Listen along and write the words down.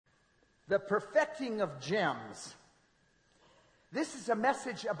the perfecting of gems. This is a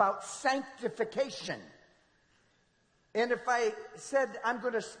message about sanctification. And if I said I'm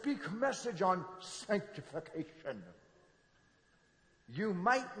going to speak a message on sanctification, you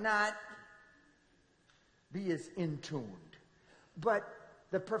might not be as in tuned. But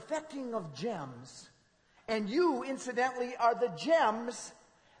the perfecting of gems, and you, incidentally, are the gems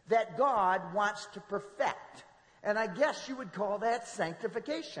that God wants to perfect. And I guess you would call that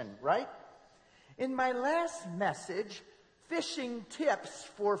sanctification, right? In my last message, Fishing Tips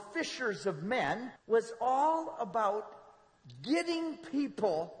for Fishers of Men was all about getting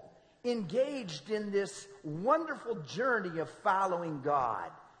people engaged in this wonderful journey of following God.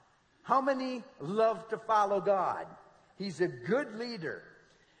 How many love to follow God? He's a good leader.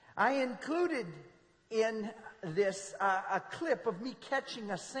 I included in this a clip of me catching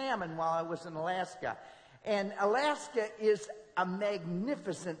a salmon while I was in Alaska. And Alaska is a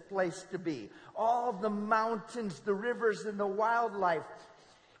magnificent place to be. All the mountains, the rivers, and the wildlife.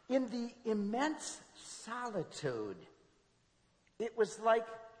 In the immense solitude, it was like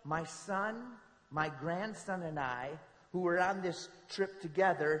my son, my grandson, and I, who were on this trip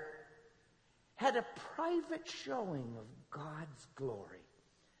together, had a private showing of God's glory.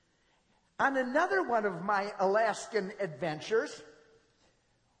 On another one of my Alaskan adventures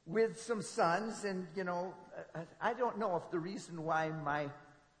with some sons, and I don't know if the reason why my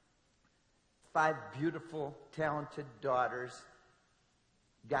 5 beautiful, talented daughters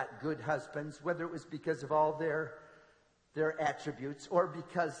got good husbands, whether it was because of all their attributes or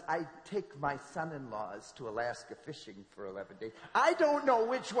because I take my son-in-laws to Alaska fishing for 11 days. I don't know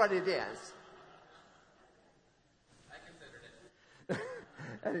which one it is. I considered it.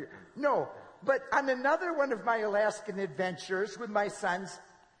 Anyway, no, but on another one of my Alaskan adventures with my sons,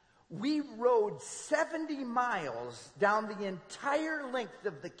 we rode 70 miles down the entire length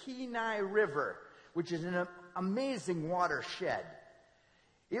of the Kenai River, which is an amazing watershed.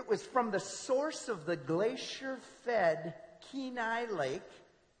 It was from the source of the glacier-fed Kenai Lake,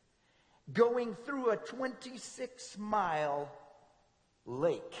 going through a 26-mile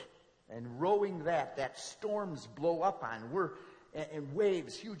lake and rowing that storms blow up on. And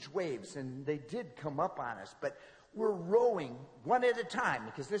waves, huge waves, and they did come up on us, but we're rowing one at a time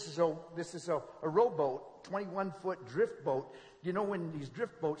because this is a rowboat, 21-foot drift boat. You know, when these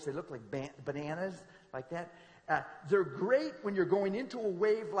drift boats, they look like bananas like that. They're great when you're going into a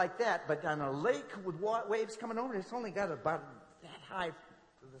wave like that, but on a lake with waves coming over, it's only got about that high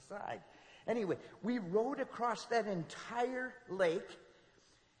to the side. Anyway, we rowed across that entire lake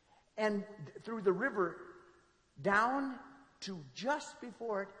and through the river down to just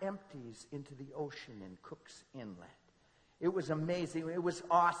before it empties into the ocean in Cook's Inlet. It was amazing. It was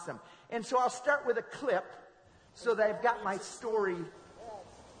awesome. And so I'll start with a clip so that I've got my story.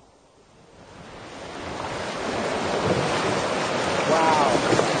 Wow.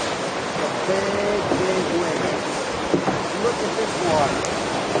 Some big waves. Look at this water.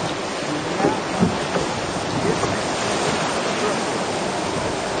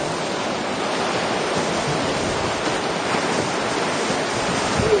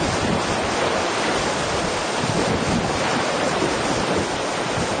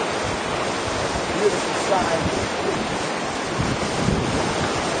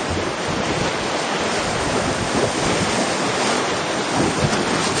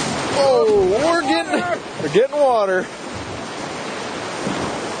 We're getting water.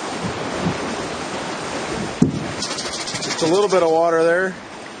 Just a little bit of water there.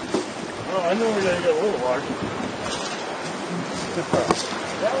 Oh, I know we're going to get a little water.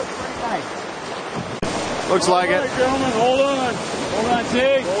 That was pretty nice. Looks like it. All right, gentlemen, hold on. Hold on,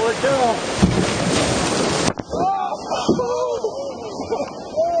 Tig. Hold it down.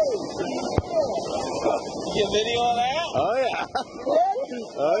 You get video on that? Oh, yeah.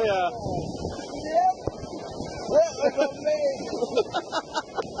 Oh, yeah.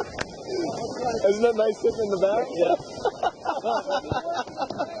 Isn't that nice sitting in the back? Yeah.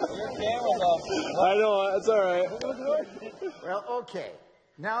 Your camera's off. I know, that's all right. Well, okay.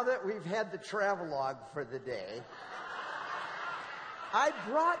 Now that we've had the travelogue for the day, I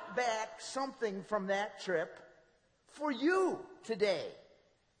brought back something from that trip for you today.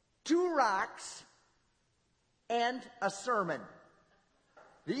 2 rocks and a sermon.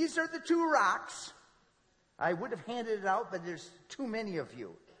 These are the 2 rocks. I would have handed it out, but there's too many of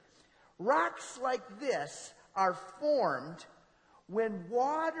you. Rocks like this are formed when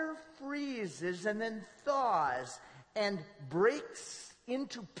water freezes and then thaws and breaks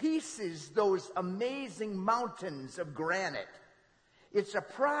into pieces those amazing mountains of granite. It's a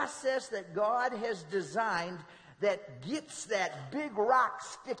process that God has designed that gets that big rock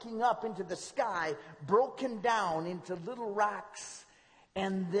sticking up into the sky, broken down into little rocks,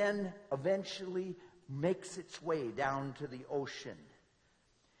 and then eventually makes its way down to the ocean.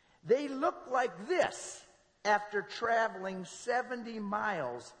 They look like this after traveling 70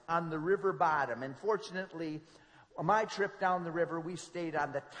 miles on the river bottom. And fortunately, on my trip down the river, we stayed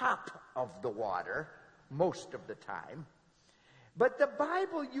on the top of the water most of the time. But the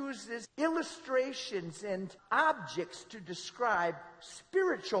Bible uses illustrations and objects to describe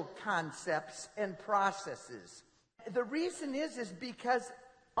spiritual concepts and processes. The reason is because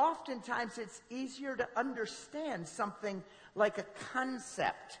oftentimes it's easier to understand something like a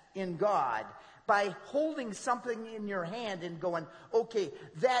concept in God by holding something in your hand and going, okay,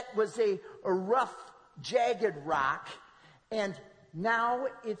 that was a rough, jagged rock, and now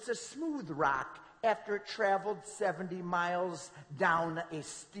it's a smooth rock after it traveled 70 miles down a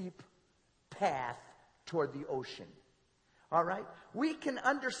steep path toward the ocean. All right? We can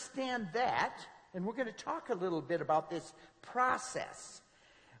understand that, and we're going to talk a little bit about this process.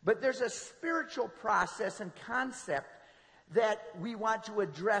 But there's a spiritual process and concept that we want to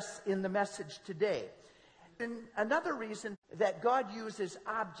address in the message today. And another reason that God uses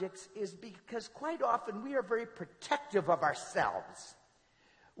objects is because quite often we are very protective of ourselves.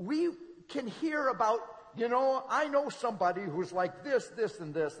 We can hear about, I know somebody who's like this, this,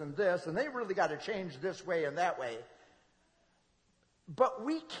 and this, and this, and they really got to change this way and that way. But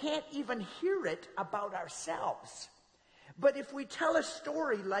we can't even hear it about ourselves. But if we tell a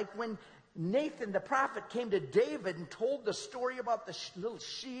story like when Nathan the prophet came to David and told the story about the little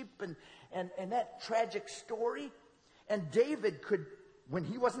sheep and that tragic story, and David could, when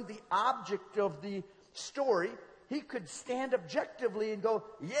he wasn't the object of the story, he could stand objectively and go,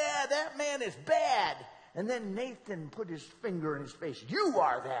 yeah, that man is bad. And then Nathan put his finger in his face. You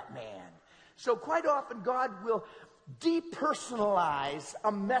are that man. So quite often God will depersonalize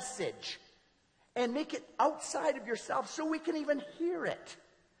a message and make it outside of yourself so we can even hear it.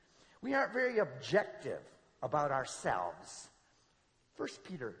 We aren't very objective about ourselves. 1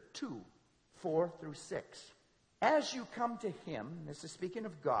 Peter 2, 4 through 6. As you come to him, this is speaking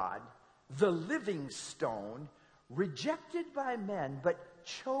of God, the living stone, rejected by men, but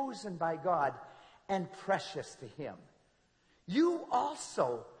chosen by God and precious to him. You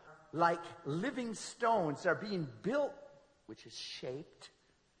also, like living stones, are being built, which is shaped,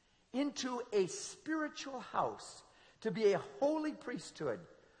 into a spiritual house to be a holy priesthood,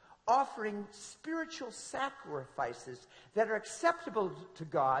 offering spiritual sacrifices that are acceptable to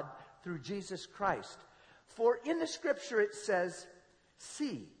God through Jesus Christ. For in the scripture it says,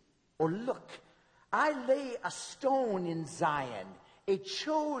 see, or look, I lay a stone in Zion, a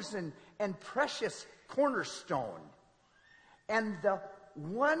chosen and precious cornerstone. And the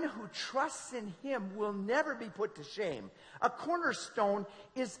one who trusts in him will never be put to shame. A cornerstone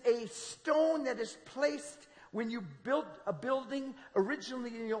is a stone that is placed when you build a building.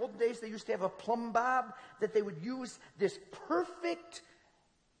 Originally in the old days, they used to have a plumb bob that they would use this perfect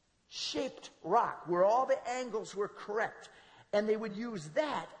shaped rock where all the angles were correct. And they would use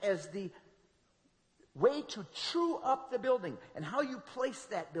that as the way to true up the building and how you place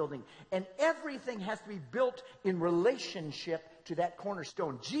that building. And everything has to be built in relationship to that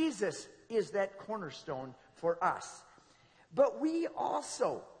cornerstone. Jesus is that cornerstone for us. But we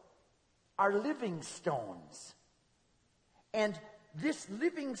also are living stones. And this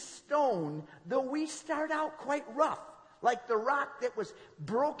living stone, though we start out quite rough, like the rock that was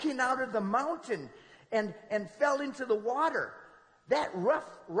broken out of the mountain and fell into the water, that rough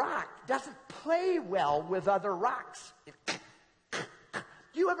rock doesn't play well with other rocks. Do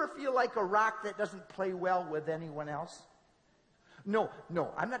you ever feel like a rock that doesn't play well with anyone else? No,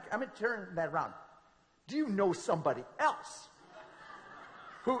 I'm going to turn that around. Do you know somebody else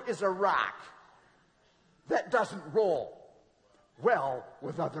who is a rock that doesn't roll well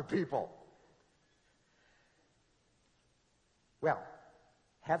with other people? Well,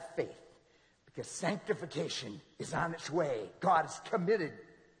 have faith, because sanctification is on its way. God is committed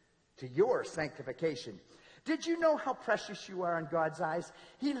to your sanctification. Did you know how precious you are in God's eyes?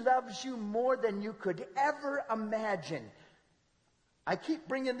 He loves you more than you could ever imagine. I keep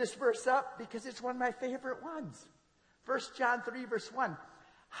bringing this verse up because it's one of my favorite ones. 1 John 3, verse 1.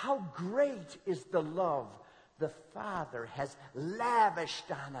 How great is the love the Father has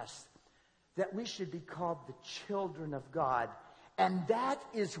lavished on us, that we should be called the children of God. And that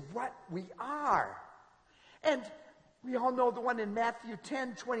is what we are. And we all know the one in Matthew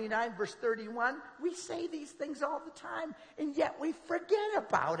 10, 29, verse 31. We say these things all the time, and yet we forget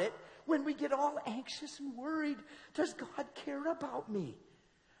about it when we get all anxious and worried. Does God care about me?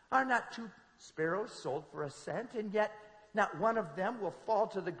 Are not two sparrows sold for a cent, and yet not one of them will fall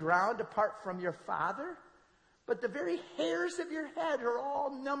to the ground apart from your Father. But the very hairs of your head are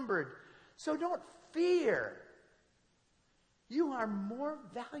all numbered. So don't fear. You are more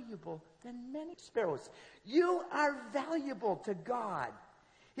valuable than many sparrows. You are valuable to God.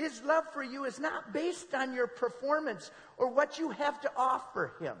 His love for you is not based on your performance or what you have to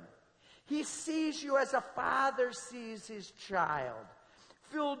offer him. He sees you as a father sees his child,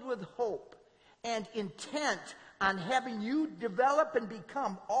 filled with hope and intent on having you develop and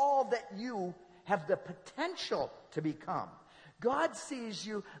become all that you have the potential to become. God sees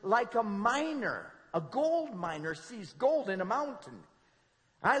you like a miner. A gold miner sees gold in a mountain.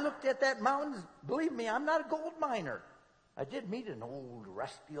 I looked at that mountain. Believe me, I'm not a gold miner. I did meet an old,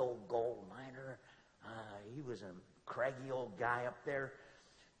 rusty old gold miner. He was a craggy old guy up there.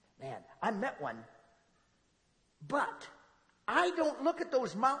 Man, I met one. But I don't look at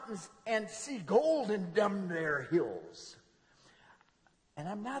those mountains and see gold in them there hills. And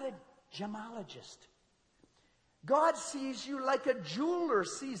I'm not a gemologist. God sees you like a jeweler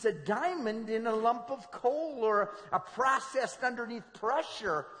sees a diamond in a lump of coal, or a processed underneath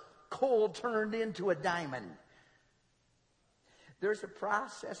pressure coal turned into a diamond. There's a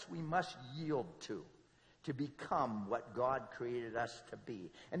process we must yield to become what God created us to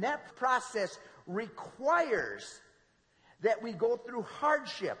be. And that process requires that we go through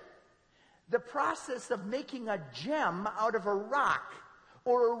hardship. The process of making a gem out of a rock,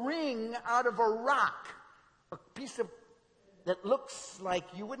 or a ring out of a rock, a piece of that looks like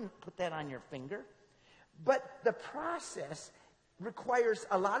you wouldn't put that on your finger. But the process requires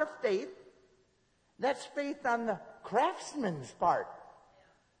a lot of faith. That's faith on the craftsman's part.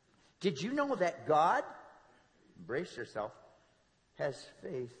 Did you know that God, brace yourself, has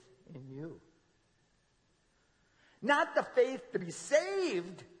faith in you? Not the faith to be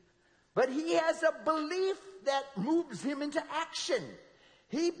saved, but he has a belief that moves him into action.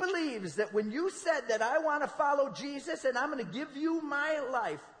 He believes that when you said that I want to follow Jesus and I'm going to give you my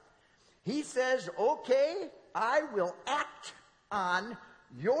life, he says, okay, I will act on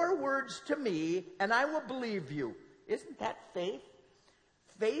your words to me and I will believe you. Isn't that faith?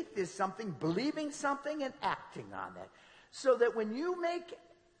 Faith is something, believing something and acting on that. So that when you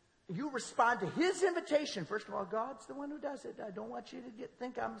respond to his invitation. First of all, God's the one who does it. I don't want you to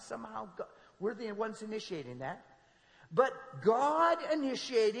think I'm somehow, we're the ones initiating that. But God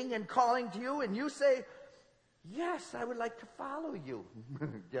initiating and calling to you, and you say, yes, I would like to follow you.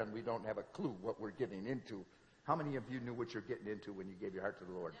 Again, we don't have a clue what we're getting into. How many of you knew what you're getting into when you gave your heart to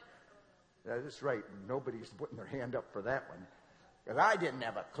the Lord? That's right. Nobody's putting their hand up for that one. Because I didn't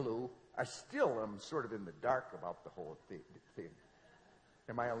have a clue. I still am sort of in the dark about the whole thing.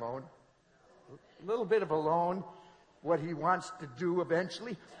 Am I alone? A little bit of alone, what he wants to do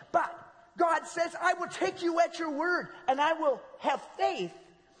eventually. But God says, I will take you at your word, and I will have faith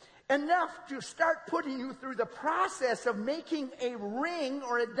enough to start putting you through the process of making a ring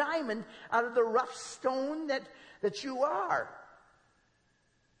or a diamond out of the rough stone that you are.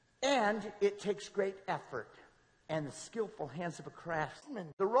 And it takes great effort and the skillful hands of a craftsman.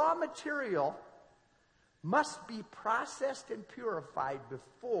 The raw material must be processed and purified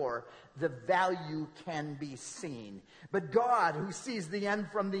before the value can be seen. But God, who sees the end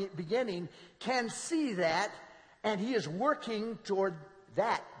from the beginning, can see that, and he is working toward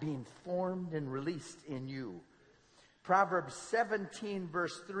that being formed and released in you. Proverbs 17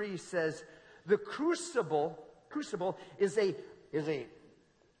 verse 3 says, the crucible is a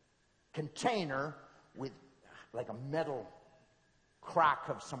container with like a metal crock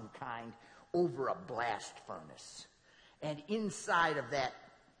of some kind over a blast furnace. And inside of that,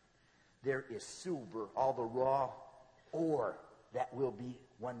 there is silver, all the raw ore that will be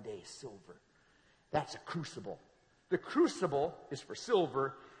one day silver. That's a crucible. The crucible is for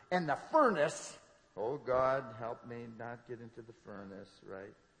silver, and the furnace, oh God, help me not get into the furnace,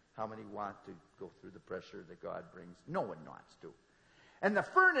 right? How many want to go through the pressure that God brings? No one wants to. And the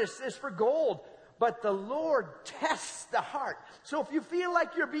furnace is for gold. But the Lord tests the heart. So if you feel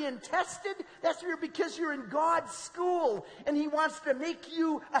like you're being tested, that's because you're in God's school. And he wants to make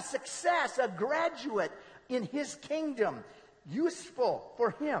you a success, a graduate in his kingdom. Useful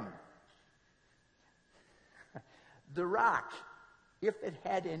for him. The rock, if it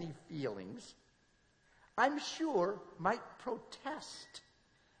had any feelings, I'm sure might protest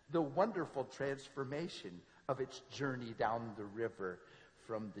the wonderful transformation of its journey down the river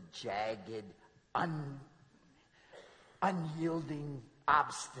from the jagged, unyielding,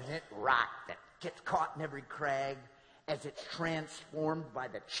 obstinate rock that gets caught in every crag as it's transformed by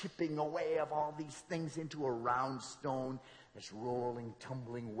the chipping away of all these things into a round stone that's rolling,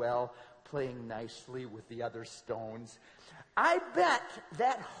 tumbling well playing nicely with the other stones. I bet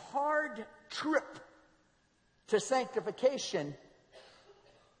that hard trip to sanctification,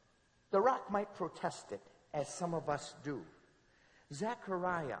 the rock might protest it, as some of us do.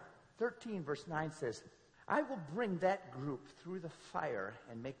 Zechariah 13 verse 9 says, I will bring that group through the fire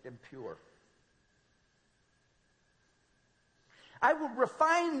and make them pure. I will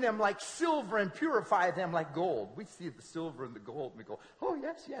refine them like silver and purify them like gold. We see the silver and the gold and we go, oh,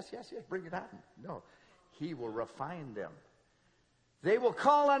 yes, bring it on. No, he will refine them. They will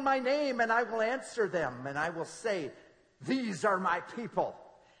call on my name and I will answer them. And I will say, these are my people.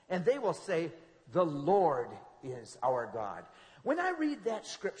 And they will say, the Lord is our God. When I read that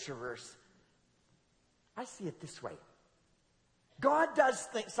scripture verse, I see it this way. God does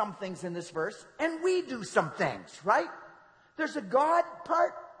some things in this verse, and we do some things, right? There's a God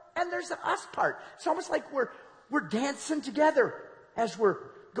part, and there's an us part. It's almost like we're dancing together as we're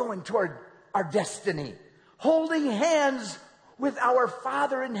going toward our destiny, holding hands with our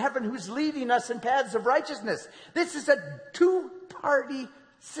Father in heaven who's leading us in paths of righteousness. This is a two-party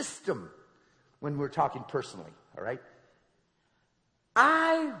system when we're talking personally, all right?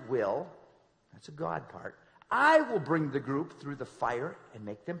 I will, that's a God part, I will bring the group through the fire and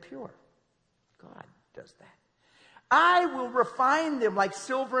make them pure. God does that. I will refine them like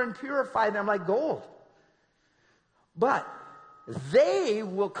silver and purify them like gold. But they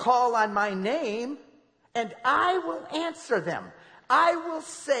will call on my name and I will answer them. I will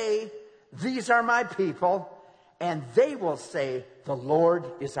say, these are my people, and they will say, the Lord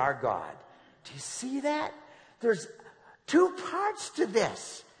is our God. Do you see that? There's two parts to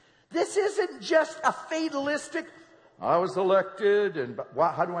this. This isn't just a fatalistic, I was elected, and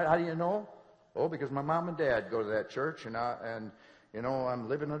how do you know? Oh, because my mom and dad go to that church, and I'm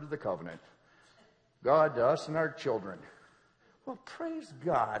living under the covenant. God to us and our children. Well, praise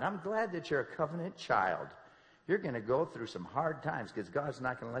God. I'm glad that you're a covenant child. You're going to go through some hard times because God's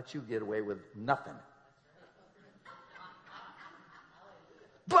not going to let you get away with nothing.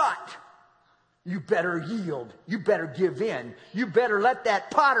 But you better yield. You better give in. You better let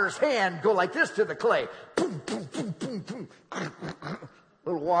that potter's hand go like this to the clay. Boom, boom, boom, boom, boom.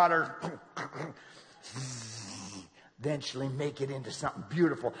 Little water. Eventually make it into something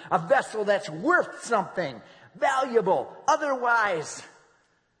beautiful. A vessel that's worth something. Valuable. Otherwise,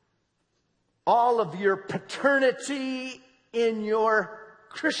 all of your paternity in your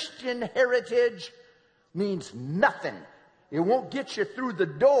Christian heritage means nothing. It won't get you through the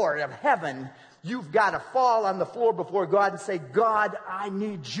door of heaven. You've got to fall on the floor before God and say, God, I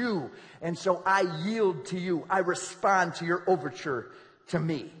need you. And so I yield to you. I respond to your overture to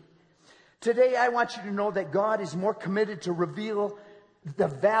me. Today, I want you to know that God is more committed to reveal the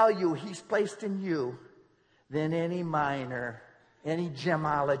value He's placed in you than any miner, any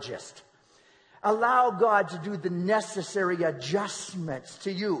gemologist. Allow God to do the necessary adjustments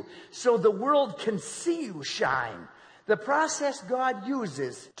to you so the world can see you shine. The process God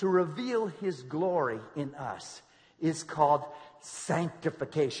uses to reveal His glory in us is called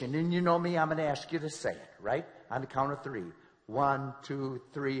sanctification. And you know me, I'm going to ask you to say it, right? On the count of 3. 1, 2,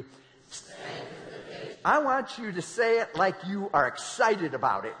 3. Sanctification. I want you to say it like you are excited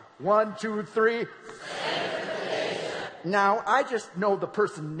about it. 1, 2, 3. Sanctification. Now, I just know the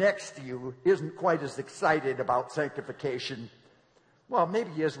person next to you isn't quite as excited about sanctification. Well, maybe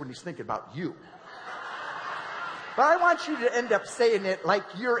he is when he's thinking about you. But I want you to end up saying it like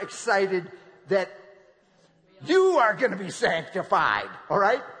you're excited that you are going to be sanctified. All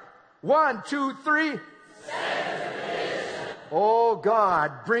right? 1, 2, 3. Sanctification. Oh,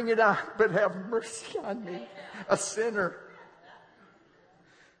 God, bring it on, but have mercy on me, a sinner.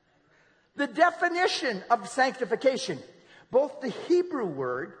 The definition of sanctification, both the Hebrew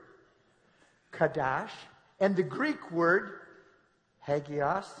word, kadash, and the Greek word,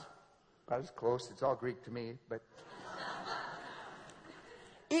 hagios. I was close. It's all Greek to me, but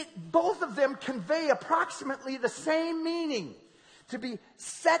both of them convey approximately the same meaning. To be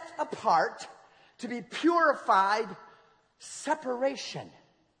set apart, to be purified, separation.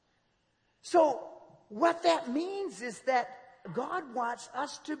 So what that means is that God wants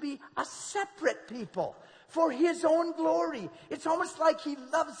us to be a separate people for His own glory. It's almost like He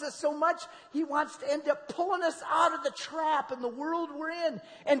loves us so much, He wants to end up pulling us out of the trap in the world we're in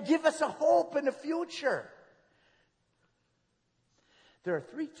and give us a hope and a future. There are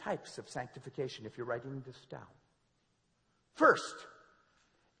 3 types of sanctification if you're writing this down. First,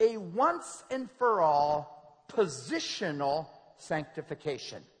 a once and for all positional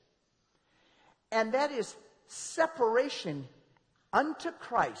sanctification. And that is separation unto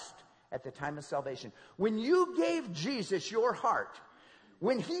Christ at the time of salvation. When you gave Jesus your heart,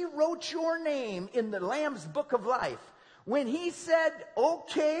 when he wrote your name in the Lamb's Book of Life, when he said,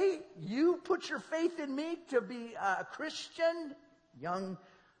 okay, you put your faith in me to be a Christian, young,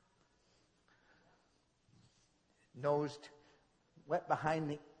 nosed, wet behind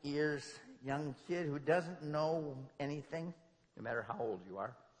the ears, young kid who doesn't know anything, no matter how old you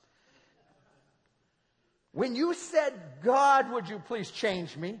are. When you said, God, would you please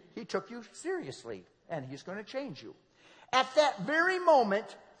change me? He took you seriously, and he's going to change you. At that very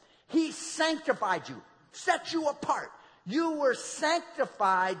moment, he sanctified you, set you apart. You were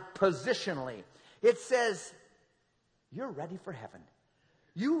sanctified positionally. It says, you're ready for heaven.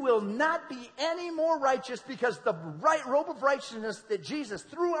 You will not be any more righteous because the right robe of righteousness that Jesus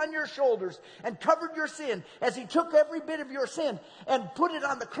threw on your shoulders and covered your sin as he took every bit of your sin and put it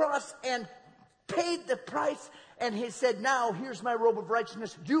on the cross and paid the price. And he said, now here's my robe of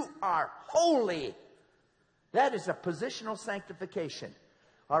righteousness. You are holy. That is a positional sanctification.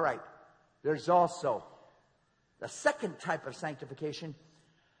 All right. There's also the second type of sanctification,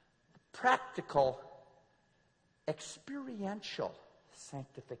 practical, experiential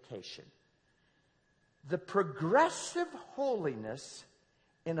sanctification. The progressive holiness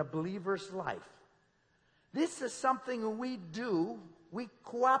in a believer's life. This is something we do. We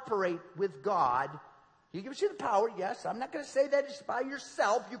cooperate with God. He gives you the power, yes. I'm not going to say that it's by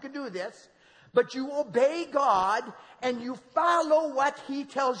yourself. You can do this. But you obey God and you follow what he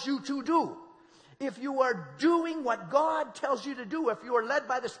tells you to do. If you are doing what God tells you to do, if you are led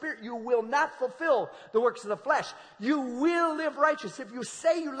by the Spirit, you will not fulfill the works of the flesh. You will live righteous. If you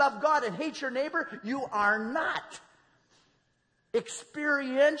say you love God and hate your neighbor, you are not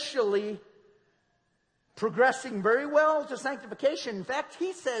experientially progressing very well to sanctification. In fact,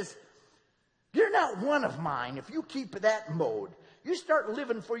 he says, you're not one of mine if you keep that mode. You start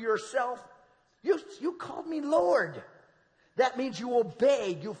living for yourself. You called me Lord. That means you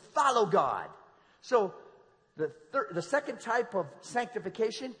obey, you follow God. So the second type of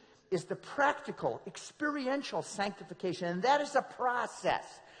sanctification is the practical, experiential sanctification. And that is a process.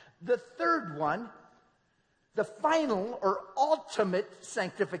 The third one, the final or ultimate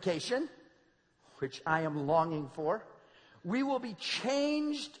sanctification, which I am longing for, we will be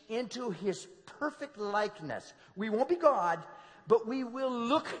changed into his perfect likeness. We won't be God, but we will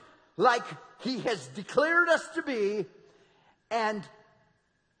look like he has declared us to be, and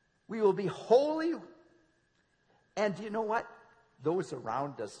we will be holy. And you know what? Those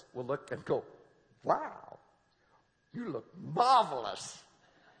around us will look and go, wow, you look marvelous.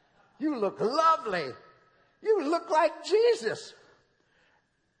 You look lovely. You look like Jesus.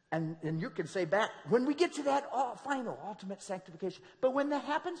 And you can say back, when we get to that final, ultimate sanctification, but when that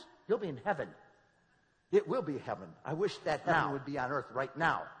happens, you'll be in heaven. It will be heaven. I wish that heaven would be on earth right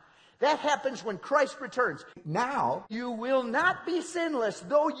now. That happens when Christ returns. Now, you will not be sinless,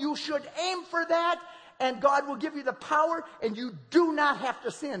 though you should aim for that, and God will give you the power, and you do not have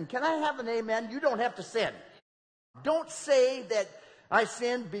to sin. Can I have an amen? You don't have to sin. Don't say that I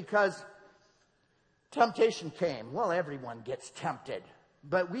sinned because temptation came. Well, everyone gets tempted.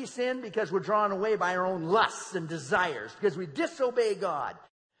 But we sin because we're drawn away by our own lusts and desires, because we disobey God.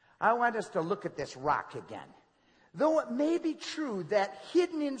 I want us to look at this rock again. Though it may be true that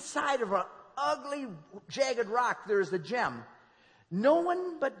hidden inside of an ugly, jagged rock there is a gem, no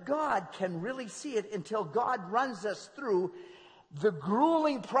one but God can really see it until God runs us through the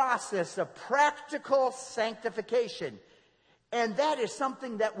grueling process of practical sanctification. And that is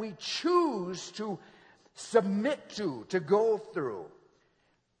something that we choose to submit to go through.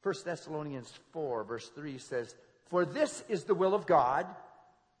 1 Thessalonians 4, verse 3 says, for this is the will of God,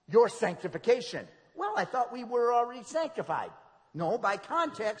 your sanctification. Well, I thought we were already sanctified. No, by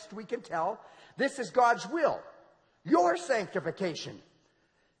context, we can tell this is God's will. Your sanctification.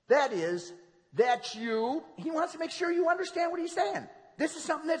 That is, that he wants to make sure you understand what he's saying. This is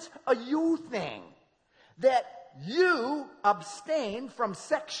something that's a you thing. That you abstain from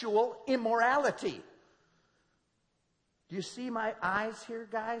sexual immorality. Do you see my eyes here,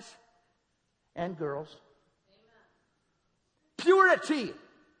 guys and girls? Amen. Purity.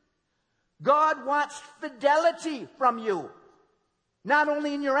 God wants fidelity from you. Not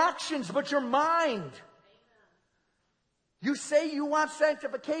only in your actions, but your mind. Amen. You say you want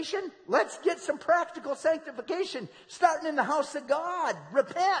sanctification? Let's get some practical sanctification. Starting in the house of God.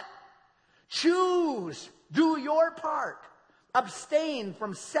 Repent. Choose. Do your part. Abstain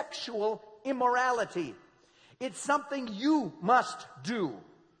from sexual immorality. It's something you must do.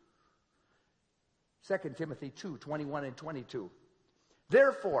 2 Timothy 2, 21 and 22.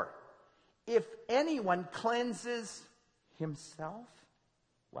 Therefore, if anyone cleanses himself,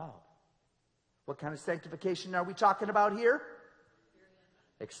 wow. What kind of sanctification are we talking about here?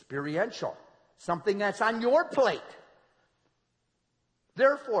 Experiential. Something that's on your plate.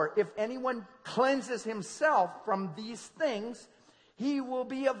 Therefore, if anyone cleanses himself from these things, he will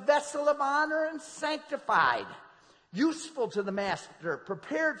be a vessel of honor and sanctified, useful to the master,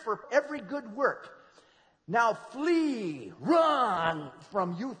 prepared for every good work. Now flee, run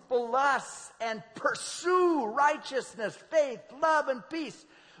from youthful lusts, and pursue righteousness, faith, love, and peace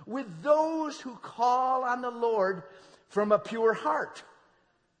with those who call on the Lord from a pure heart.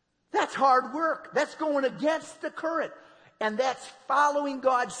 That's hard work. That's going against the current. And that's following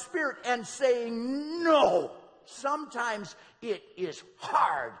God's Spirit and saying no. Sometimes it is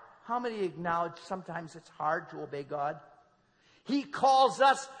hard. How many acknowledge sometimes it's hard to obey God? He calls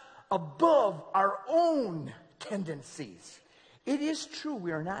us above our own tendencies. It is true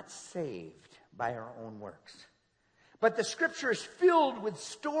we are not saved by our own works. But the Scripture is filled with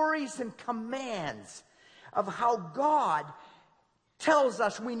stories and commands of how God tells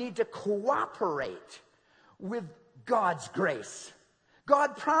us we need to cooperate with God's grace.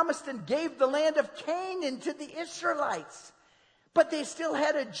 God promised and gave the land of Canaan to the Israelites. But they still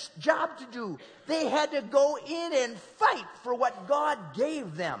had a job to do. They had to go in and fight for what God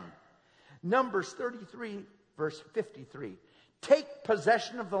gave them. Numbers 33, verse 53. Take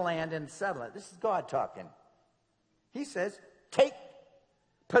possession of the land and settle it. This is God talking. He says, take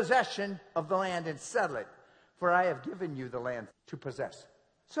possession of the land and settle it. For I have given you the land to possess.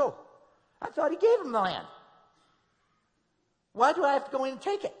 So, I thought he gave them the land. Why do I have to go in and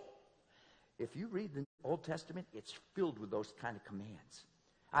take it? If you read the Old Testament, it's filled with those kind of commands.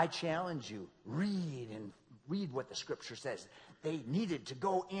 I challenge you, read what the Scripture says. They needed to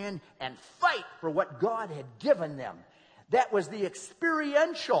go in and fight for what God had given them. That was the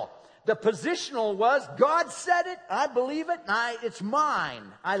experiential. The positional was, God said it, I believe it, it's mine.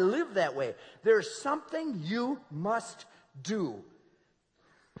 I live that way. There's something you must do.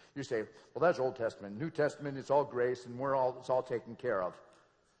 You say, well, that's Old Testament. New Testament, it's all grace, and it's all taken care of.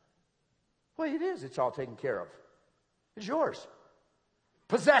 Well, it is. It's all taken care of. It's yours.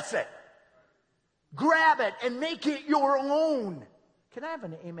 Possess it. Grab it and make it your own. Can I have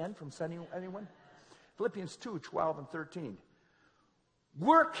an amen from anyone? Philippians 2, 12 and 13.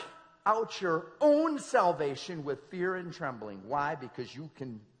 Work out your own salvation with fear and trembling. Why? Because you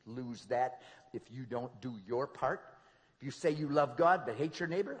can lose that if you don't do your part. If you say you love God but hate your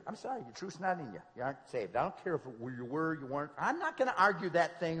neighbor, I'm sorry, your truth's not in you. You aren't saved. I don't care if you were, you weren't. I'm not going to argue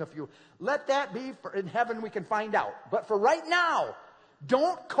that thing. If you let that be, in heaven we can find out. But for right now,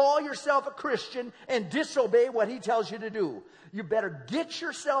 don't call yourself a Christian and disobey what he tells you to do. You better get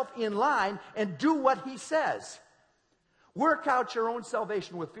yourself in line and do what he says. Work out your own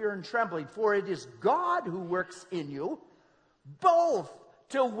salvation with fear and trembling, for it is God who works in you, both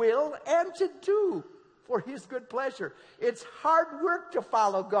to will and to do for his good pleasure. It's hard work to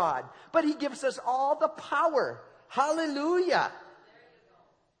follow God, but he gives us all the power. Hallelujah.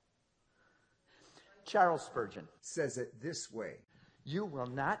 Charles Spurgeon says it this way. You will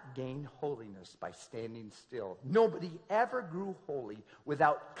not gain holiness by standing still. Nobody ever grew holy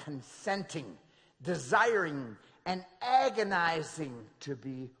without consenting, desiring, and agonizing to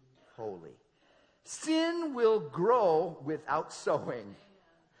be holy. Sin will grow without sowing,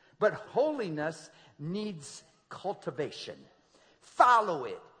 but holiness needs cultivation. Follow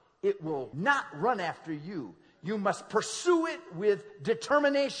it. It will not run after you. You must pursue it with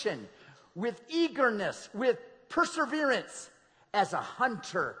determination, with eagerness, with perseverance, as a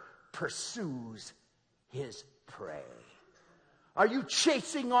hunter pursues his prey. Are you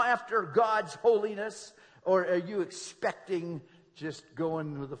chasing after God's holiness? Or are you expecting just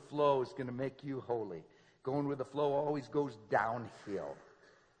going with the flow is going to make you holy? Going with the flow always goes downhill.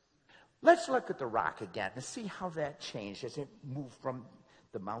 Let's look at the rock again and see how that changed as it moved from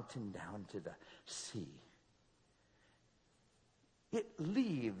the mountain down to the sea. It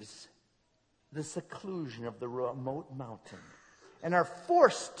leaves the seclusion of the remote mountain and are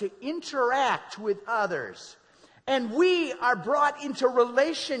forced to interact with others. And we are brought into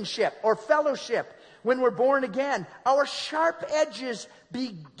relationship or fellowship when we're born again. Our sharp edges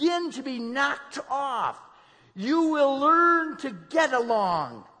begin to be knocked off. You will learn to get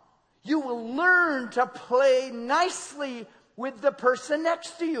along. You will learn to play nicely with the person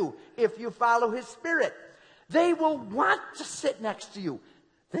next to you if you follow his Spirit. They will want to sit next to you.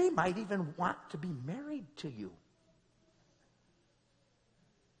 They might even want to be married to you.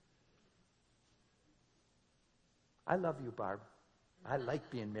 I love you, Barb. I like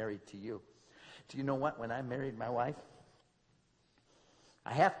being married to you. Do you know what? When I married my wife,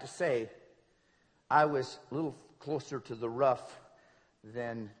 I have to say, I was a little closer to the rough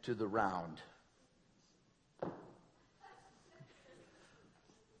than to the round.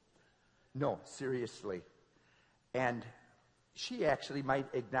 No, seriously. And she actually might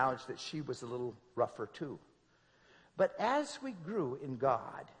acknowledge that she was a little rougher too. But as we grew in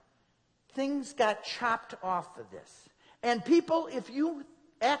God, things got chopped off of this. And people, if you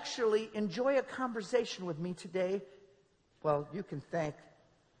actually enjoy a conversation with me today, well, you can thank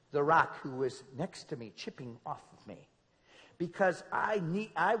the rock who was next to me, chipping off of me. Because I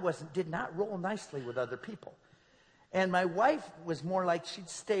did not roll nicely with other people. And my wife was more like she'd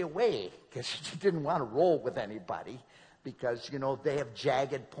stay away because she didn't want to roll with anybody because, they have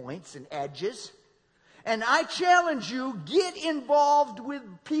jagged points and edges. And I challenge you, get involved with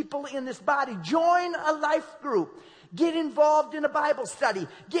people in this body. Join a life group. Get involved in a Bible study.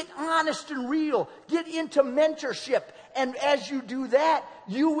 Get honest and real. Get into mentorship. And as you do that,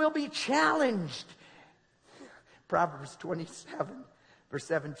 you will be challenged. Proverbs 27, verse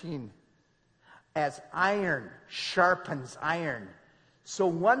 17. As iron sharpens iron, so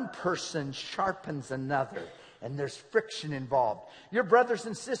one person sharpens another. And there's friction involved. Your brothers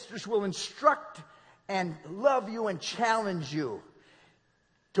and sisters will instruct and love you and challenge you.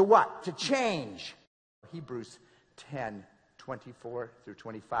 To what? To change. Hebrews 10, 24 through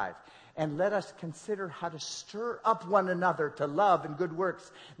 25. And let us consider how to stir up one another to love and good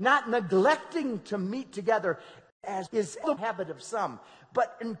works, not neglecting to meet together, as is the habit of some,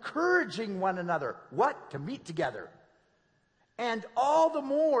 but encouraging one another. What? To meet together. And all the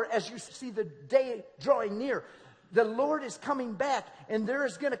more as you see the day drawing near. The Lord is coming back, and there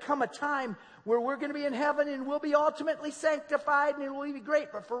is going to come a time where we're going to be in heaven and we'll be ultimately sanctified and it will be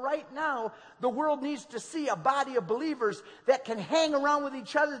great. But for right now, the world needs to see a body of believers that can hang around with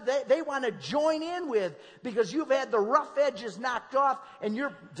each other. They want to join in with, because you've had the rough edges knocked off and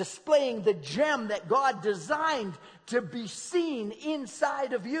you're displaying the gem that God designed to be seen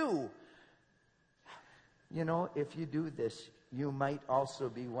inside of you. If you do this, you might also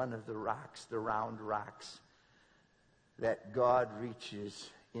be one of the rocks, the round rocks, that God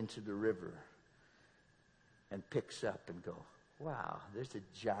reaches into the river and picks up and go, wow, there's a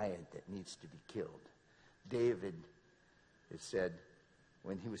giant that needs to be killed. David, it said,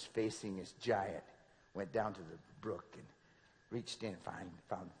 when he was facing his giant, went down to the brook and reached in and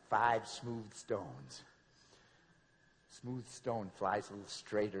found 5 smooth stones. Smooth stone flies a little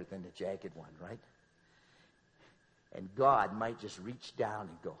straighter than the jagged one, right? And God might just reach down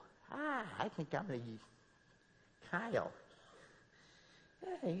and go, I think I'm going to Kyle.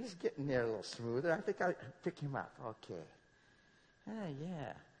 Yeah, he's getting there a little smoother. I think I'll pick him up. Okay.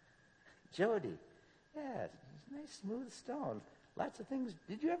 Yeah. Jody. Yeah, it's a nice smooth stone. Lots of things.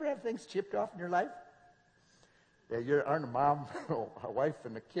 Did you ever have things chipped off in your life? Yeah, you aren't a mom, a wife,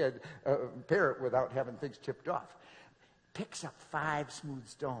 and a kid, a parent without having things chipped off. Picks up 5 smooth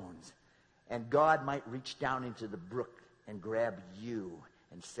stones, and God might reach down into the brook and grab you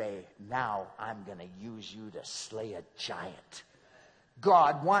and say, now I'm going to use you to slay a giant.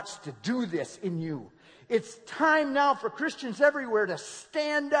 God wants to do this in you. It's time now for Christians everywhere to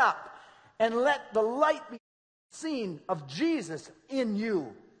stand up and let the light be seen of Jesus in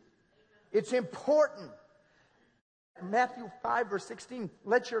you. It's important. Matthew 5, verse 16,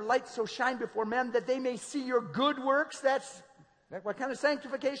 let your light so shine before men that they may see your good works. What kind of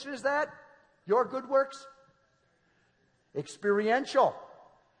sanctification is that? Your good works? Experiential.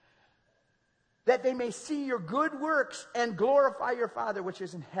 That they may see your good works and glorify your Father which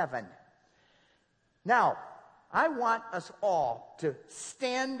is in heaven. Now, I want us all to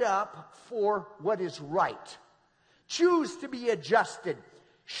stand up for what is right. Choose to be adjusted,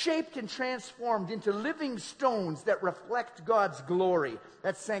 shaped and transformed into living stones that reflect God's glory.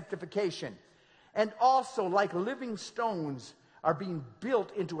 That's sanctification. And also, like living stones, are being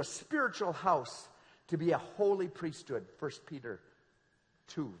built into a spiritual house to be a holy priesthood. 1 Peter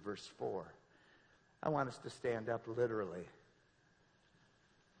 2, verse 4. I want us to stand up literally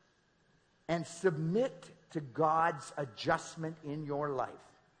and submit to God's adjustment in your life,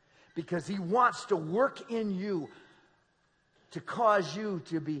 because He wants to work in you to cause you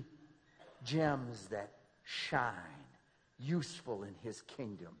to be gems that shine, useful in His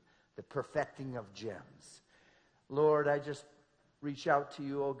kingdom, the perfecting of gems. Lord, I just reach out to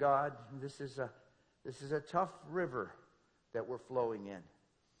you, oh God. This is a tough river that we're flowing in.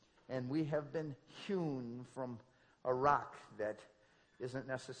 And we have been hewn from a rock that isn't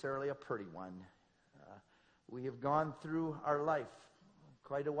necessarily a pretty one. We have gone through our life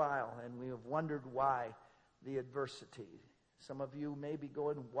quite a while, and we have wondered why the adversity. Some of you may be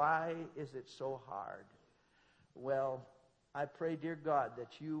going, why is it so hard? Well, I pray, dear God,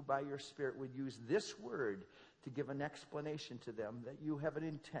 that you, by your Spirit, would use this word to give an explanation to them, that you have an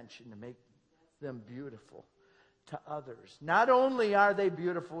intention to make them beautiful, to others. Not only are they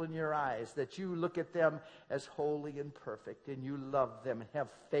beautiful in your eyes, that you look at them as holy and perfect, and you love them and have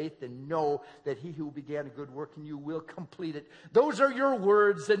faith and know that he who began a good work in you will complete it. Those are your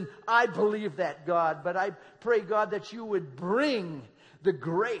words, and I believe that, God. But I pray, God, that you would bring the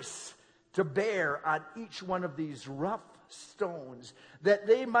grace to bear on each one of these rough stones, that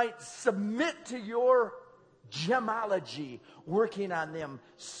they might submit to your gemology, working on them,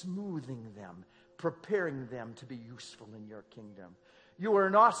 smoothing them, preparing them to be useful in your kingdom. You are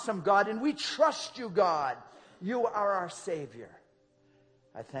an awesome God, and we trust you, God. You are our Savior.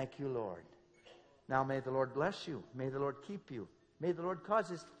 I thank you, Lord. Now may the Lord bless you. May the Lord keep you. May the Lord cause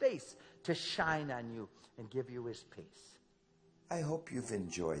his face to shine on you and give you his peace. I hope you've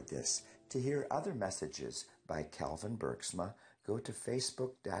enjoyed this. To hear other messages by Calvin Bergsma, go to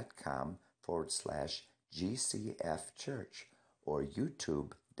facebook.com/GCF Church or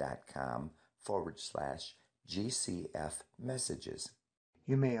youtube.com/GCF Messages.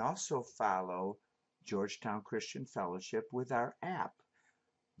 You may also follow Georgetown Christian Fellowship with our app.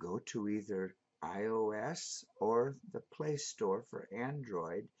 Go to either iOS or the Play Store for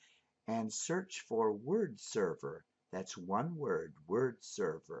Android and search for Word Server. That's one word, Word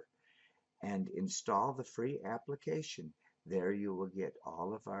Server, and install the free application. There you will get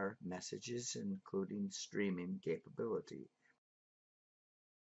all of our messages, including streaming capability.